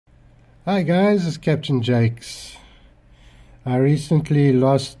Hi guys, it's Captain Jakes. I recently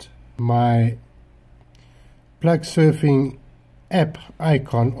lost my plug surfing app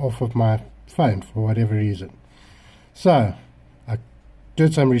icon off of my phone for whatever reason. So I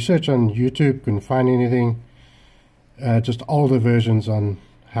did some research on YouTube, couldn't find anything, just older versions on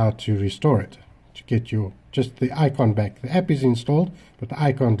how to restore it, to get just the icon back. The app is installed, but the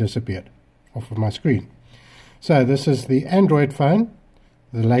icon disappeared off of my screen. So this is the Android phone,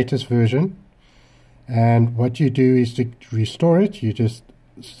 the latest version, and what you do is to restore it, you just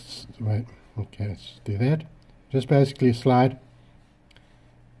wait, okay, let's do that. Just basically slide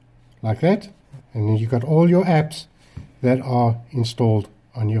like that, and then you've got all your apps that are installed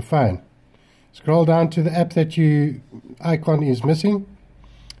on your phone. Scroll down to the app that your icon is missing,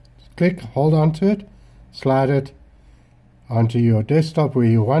 click, hold on to it, slide it onto your desktop where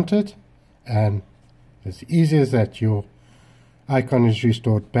you want it, and as easy as that, your icon is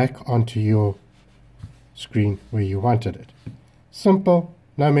restored back onto your screen where you wanted it. Simple,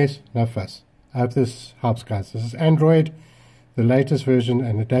 no mess, no fuss. I hope this helps, guys. This is Android, the latest version,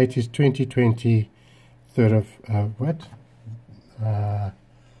 and the date is 2020, 3rd of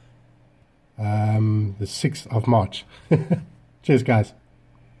the 6th of March. Cheers, guys.